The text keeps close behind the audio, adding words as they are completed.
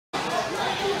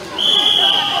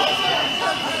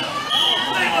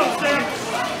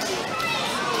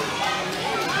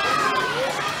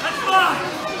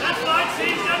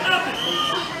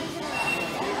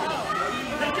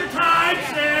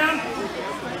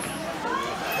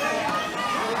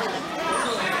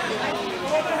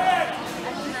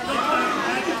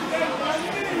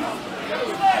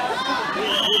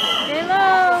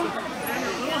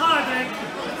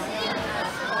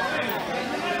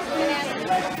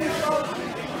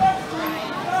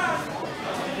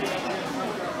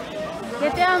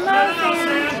down low,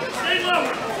 Sam. Stay low.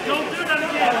 Don't do that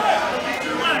again. Get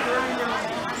your leg.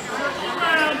 Circle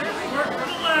around. Work for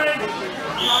the leg.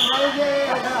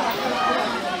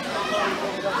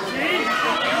 See?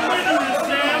 You're winning this,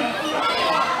 Sam.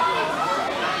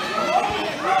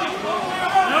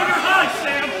 Know your high,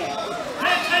 Sam.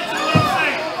 Pay attention to what I'm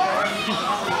saying.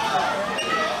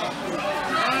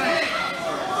 Right.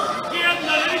 He hasn't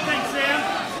done anything, Sam.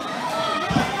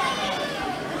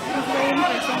 He's waiting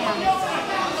for Sam.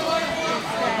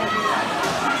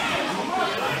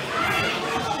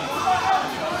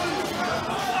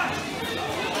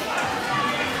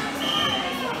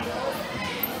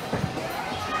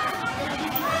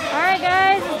 Alright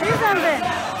guys, let's do something.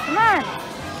 Come on.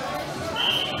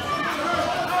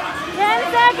 10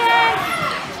 seconds.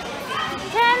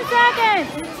 10 seconds.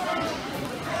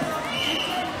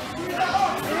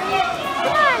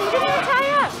 Come on, you didn't even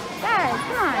tie up. Guys,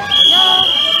 come on. Y'all.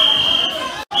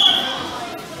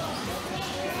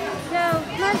 Go.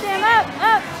 Come on, Sam. Up.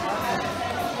 Up.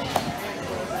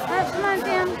 Up. Come on,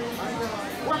 Sam.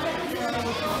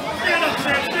 Stand up,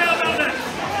 Sam. Stand up on that.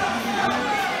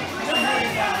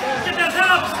 Get that head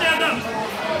up. Stand up.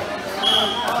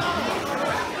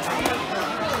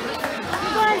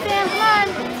 Keep going, Sam. Come on.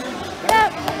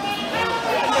 Up.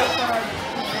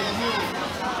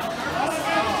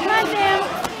 Come on, Sam.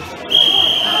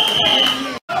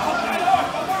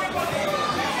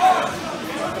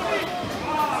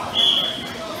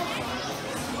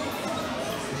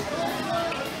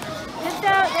 Just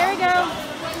out. There we go.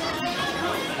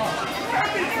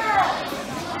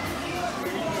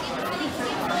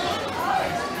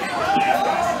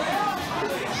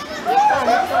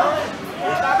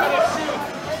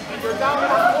 You're down on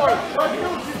the court.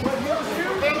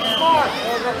 Think smart.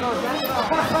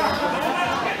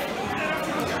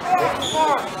 Think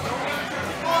smart.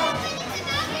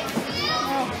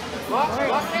 Lock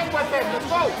in with it. Let's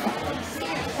go.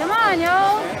 Come on,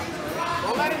 y'all.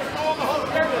 Don't let him stall the whole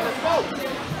period. Let's go.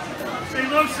 Stay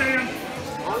low, Sam.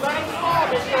 Don't let him stall,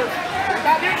 mister.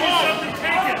 Give me something.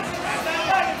 Take it.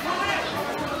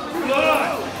 Good.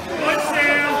 Good,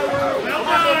 Sam. Well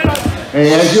done. Hey,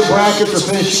 as your brackets are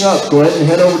finishing up, go ahead and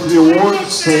head over to the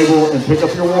awards table and pick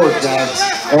up your awards, guys.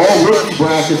 All rookie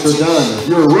brackets are done. If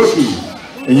you're a rookie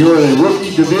and you're in a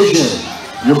rookie division,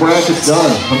 your bracket's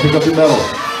done. Come pick up your medal.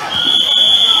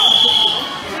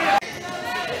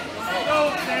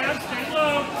 Go, Sam. Stay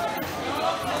low.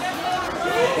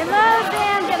 Get low,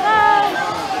 Sam. Get low.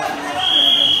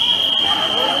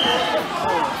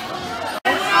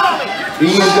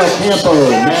 Ian Del Campo,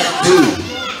 match 2.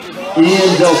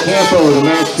 Ian Del Campo to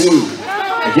match 2.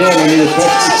 Again, I need a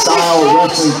Texas style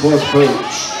wrestling club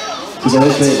coach to the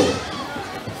head table.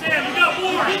 Sam, you got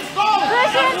more.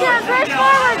 Push into him. Push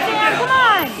forward, Sam. Come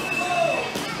on.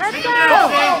 Let's go.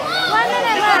 1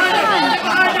 minute left.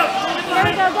 Come on. There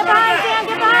we go. Get behind, Sam.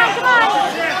 Get behind. Come on.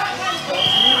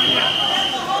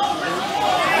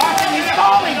 He's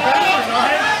stalling, baby.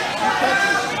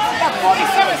 You got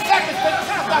 47 seconds to the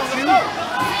countdown. Let's go.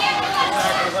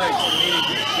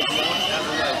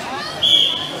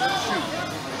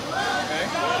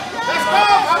 Let's go,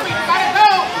 Bobby. Gotta go.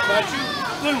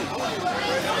 Boom.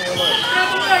 Grab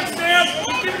the leg, Sam.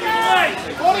 Give me the leg.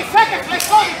 40 seconds. Let's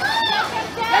go.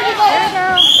 There you go. There we go.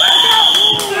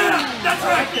 Yeah, that's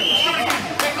right.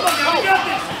 Come on, now, we got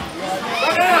this.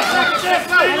 Yeah, Sam,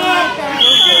 stay low.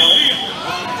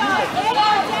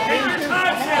 Take your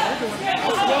time, Sam.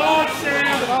 Go,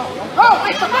 Sam. Go,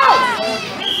 make the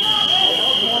move.